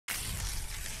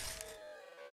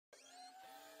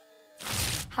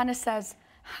Hannah says,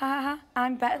 ha,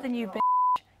 I'm better than you, bitch.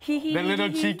 The little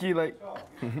cheeky, like,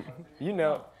 you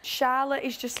know. Charlotte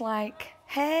is just like,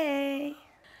 hey.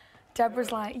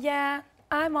 Deborah's like, yeah,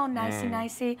 I'm all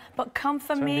nicey, but come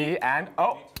for me. And,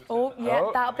 oh, yeah,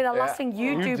 that'll be the last thing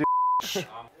you do, bitch.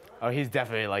 Oh, he's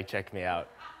definitely like, check me out.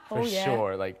 For yeah.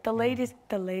 sure, like. The ladies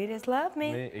love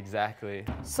me. Exactly.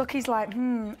 Suki's like,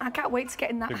 I can't wait to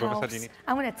get in that house.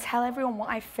 I'm gonna tell everyone what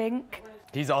I think.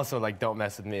 He's also like, don't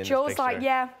mess with me in Joe's this picture. like,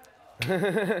 yeah.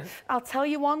 I'll tell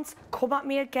you once, come at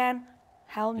me again.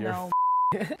 Hell no.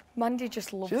 Mandy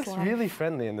just loves life. She looks really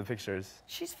friendly in the pictures.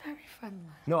 She's very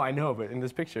friendly. No, I know, but in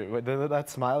this picture, that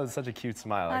smile is such a cute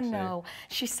smile, actually. I know.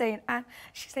 She's saying,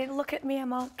 look at me,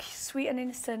 I'm all sweet and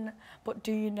innocent, but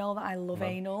do you know that I love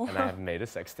anal? And I have made a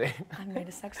sex tape. I made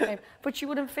a sex tape. But you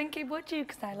wouldn't think it, would you?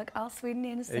 Because I look all sweet and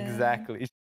innocent. Exactly.